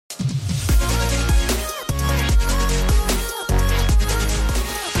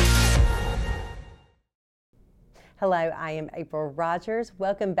Hello, I am April Rogers.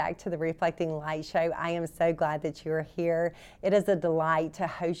 Welcome back to the Reflecting Light Show. I am so glad that you are here. It is a delight to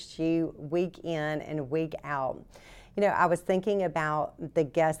host you week in and week out. You know, I was thinking about the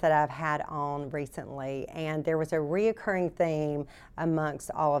guests that I've had on recently, and there was a reoccurring theme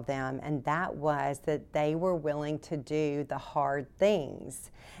amongst all of them, and that was that they were willing to do the hard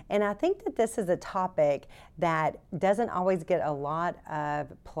things. And I think that this is a topic that doesn't always get a lot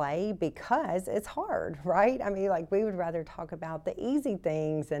of play because it's hard, right? I mean, like, we would rather talk about the easy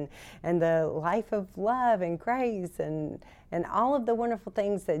things and the life of love and grace and all of the wonderful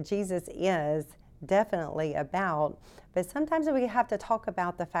things that Jesus is definitely about. But sometimes we have to talk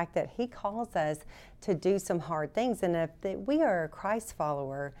about the fact that he calls us to do some hard things. And if we are a Christ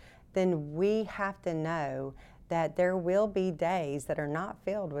follower, then we have to know that there will be days that are not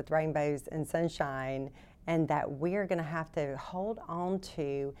filled with rainbows and sunshine, and that we're going to have to hold on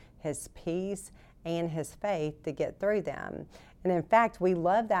to his peace and his faith to get through them. And in fact, we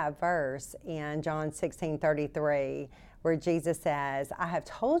love that verse in John 16:33, where Jesus says, I have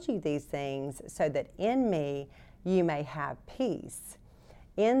told you these things so that in me you may have peace.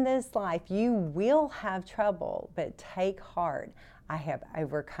 In this life you will have trouble, but take heart, I have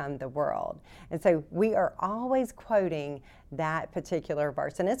overcome the world. And so we are always quoting that particular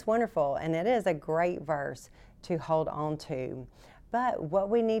verse, and it's wonderful, and it is a great verse to hold on to. But what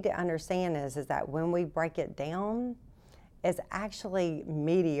we need to understand is that when we break it down, it's actually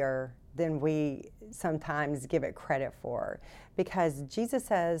meatier than we sometimes give it credit for, because Jesus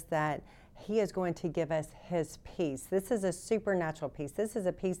says that he is going to give us his peace. This is a supernatural peace. This is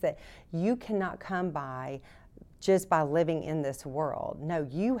a peace that you cannot come by just by living in this world. No,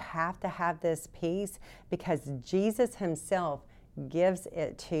 you have to have this peace because Jesus himself gives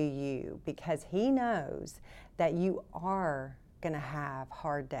it to you, because he knows that you are going to have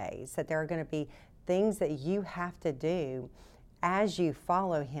hard days, that there are going to be things that you have to do as you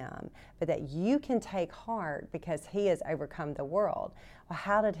follow him, but that you can take heart because he has overcome the world. Well,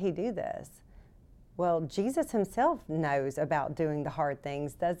 how did he do this? Well, Jesus himself knows about doing the hard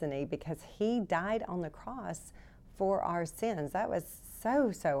things, doesn't he? Because he died on the cross for our sins. That was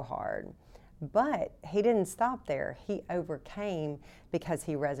so hard. But he didn't stop there. He overcame because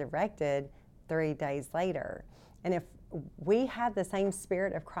he resurrected 3 days later. And if we have the same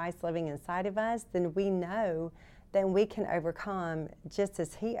Spirit of Christ living inside of us, then we know that we can overcome just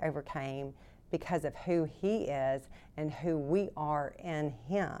as he overcame, because of who he is and who we are in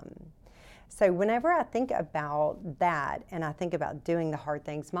him. So whenever I think about that and I think about doing the hard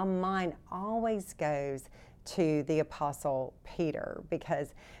things, my mind always goes to the Apostle Peter,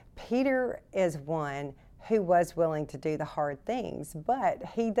 because Peter is one who was willing to do the hard things, but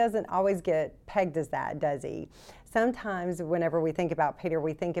he doesn't always get pegged as that, does he? Sometimes whenever we think about Peter,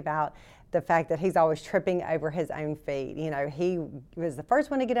 we think about the fact that he's always tripping over his own feet. You know, he was the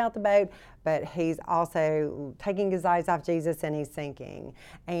first one to get out the boat, but he's also taking his eyes off Jesus and he's sinking.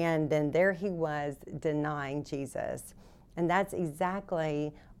 And then there he was denying Jesus. And that's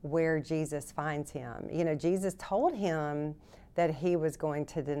exactly where Jesus finds him. You know, Jesus told him that he was going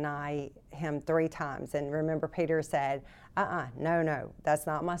to deny him 3 times. And remember, Peter said, no, that's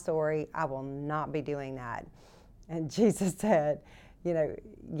not my story. I will not be doing that. And Jesus said, you know,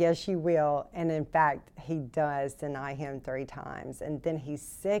 yes, you will. And in fact, he does deny him 3 times. And then he's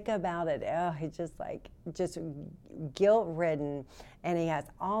sick about it. Oh, he's just guilt-ridden. And he has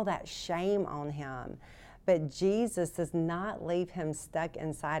all that shame on him. But Jesus does not leave him stuck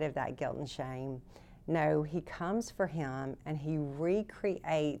inside of that guilt and shame. No, he comes for him and he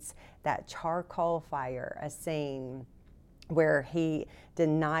recreates that charcoal fire, a scene where he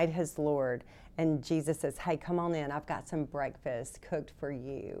denied his Lord. And Jesus says, hey, come on in. I've got some breakfast cooked for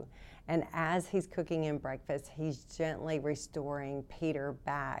you. And as he's cooking him breakfast, he's gently restoring Peter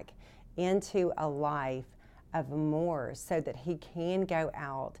back into a life of more so that he can go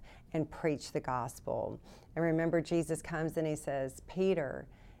out and preach the gospel. And remember, Jesus comes and he says, Peter,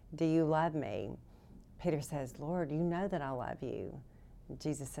 do you love me? Peter says, Lord, you know that I love you. And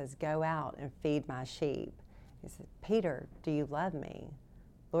Jesus says, go out and feed my sheep. He says, Peter, do you love me?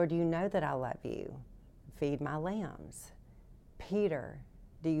 Lord, you know that I love you. Feed my lambs. Peter,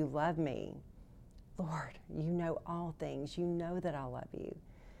 do you love me? Lord, you know all things. You know that I love you.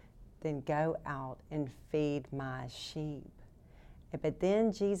 Then go out and feed my sheep. But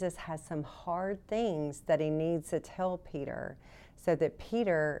then Jesus has some hard things that he needs to tell Peter, so that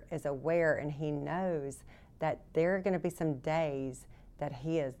Peter is aware and he knows that there are going to be some days that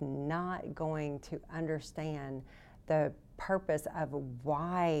he is not going to understand the purpose of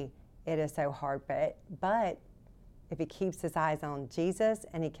why it is so hard. But if he keeps his eyes on Jesus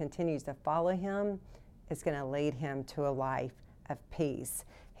and he continues to follow him, is going to lead him to a life of peace.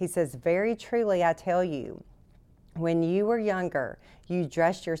 He says, very truly, I tell you, when you were younger, you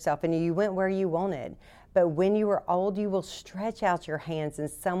dressed yourself and you went where you wanted. But when you are old, you will stretch out your hands and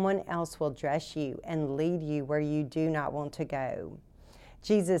someone else will dress you and lead you where you do not want to go.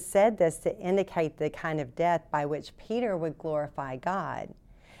 Jesus said this to indicate the kind of death by which Peter would glorify God.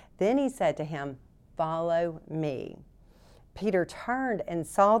 Then he said to him, follow me. Peter turned and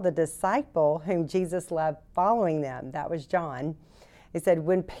saw the disciple whom Jesus loved following them. That was John. He said,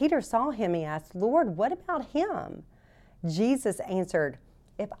 when Peter saw him, he asked, Lord, what about him? Jesus answered,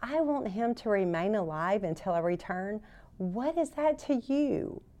 if I want him to remain alive until I return, what is that to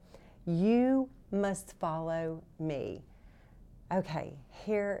you? You must follow me. Okay,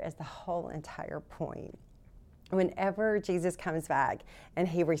 here is the whole entire point. Whenever Jesus comes back and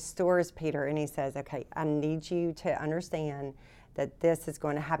he restores Peter and he says, okay, I need you to understand that this is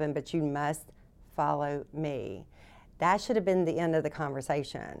going to happen, but you must follow me. That should have been the end of the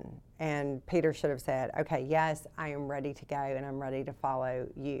conversation. And Peter should have said, okay, yes, I am ready to go and I'm ready to follow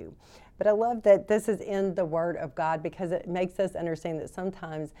you. But I love that this is in the Word of God because it makes us understand that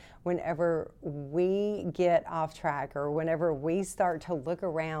sometimes whenever we get off track or whenever we start to look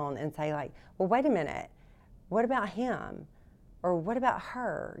around and say like, well, wait a minute, what about him? Or what about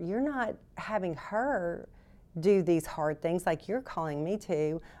her? You're not having her do these hard things like you're calling me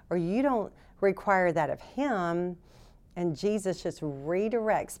to, or you don't require that of him. And Jesus just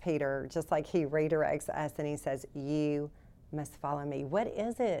redirects Peter just like he redirects us and he says, you must follow me. What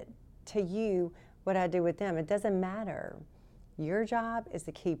is it to you what I do with them? It doesn't matter. Your job is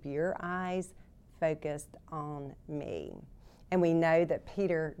to keep your eyes focused on me. And we know that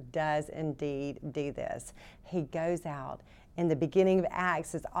Peter does indeed do this. He goes out. In the beginning of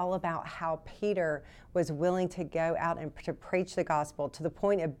Acts is all about how Peter was willing to go out and to preach the gospel to the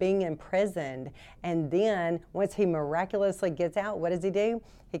point of being imprisoned. And then once he miraculously gets out, what does he do?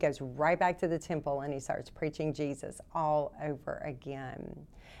 He goes right back to the temple and he starts preaching Jesus all over again.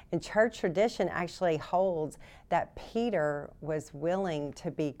 And church tradition actually holds that Peter was willing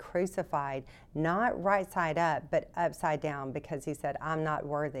to be crucified, not right side up, but upside down, because he said, I'm not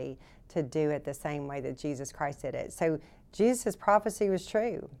worthy to do it the same way that Jesus Christ did it. So Jesus' prophecy was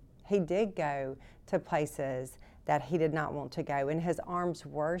true. He did go to places that he did not want to go, and his arms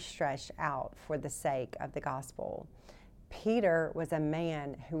were stretched out for the sake of the gospel. Peter was a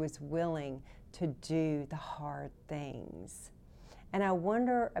man who was willing to do the hard things. And I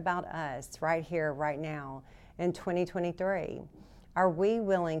wonder about us right here, right now, in 2023. Are we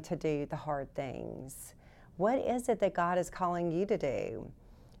willing to do the hard things? What is it that God is calling you to do?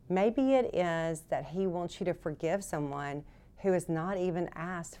 Maybe it is that he wants you to forgive someone who has not even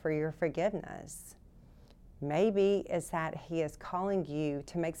asked for your forgiveness. Maybe it's that he is calling you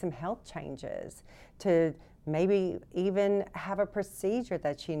to make some health changes, to maybe even have a procedure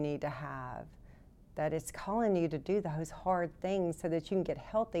that you need to have, that it's calling you to do those hard things so that you can get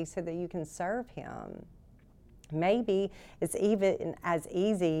healthy so that you can serve him. Maybe it's even as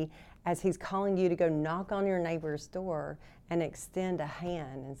easy as he's calling you to go knock on your neighbor's door and extend a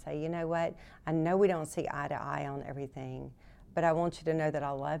hand and say, you know what, I know we don't see eye to eye on everything, but I want you to know that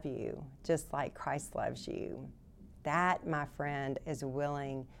I love you just like Christ loves you. That, my friend, is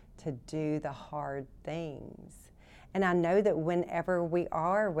willing to do the hard things. And I know that whenever we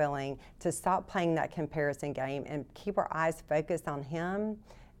are willing to stop playing that comparison game and keep our eyes focused on him,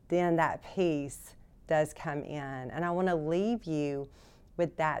 then that peace does come in. And I want to leave you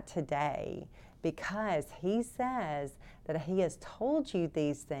with that today, because he says that he has told you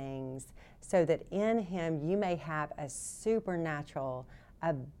these things so that in him you may have a supernatural,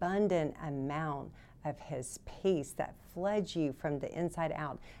 abundant amount of his peace that floods you from the inside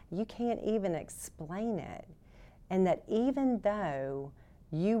out. You can't even explain it. And that even though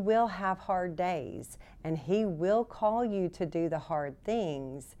you will have hard days and he will call you to do the hard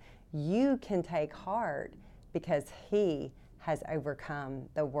things, you can take heart because he has overcome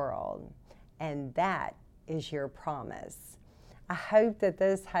the world. And that is your promise. I hope that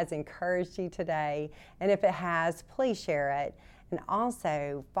this has encouraged you today. And if it has, please share it. And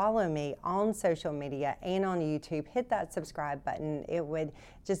also follow me on social media and on YouTube. Hit that subscribe button. It would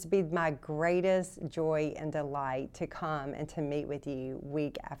just be my greatest joy and delight to come and to meet with you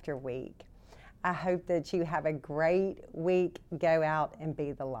week after week. I hope that you have a great week. Go out and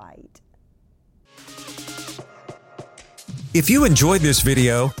be the light. If you enjoyed this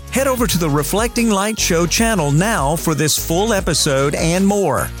video, head over to the Reflecting Light Show channel now for this full episode and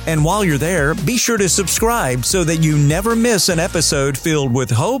more. And while you're there, be sure to subscribe so that you never miss an episode filled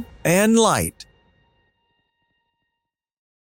with hope and light.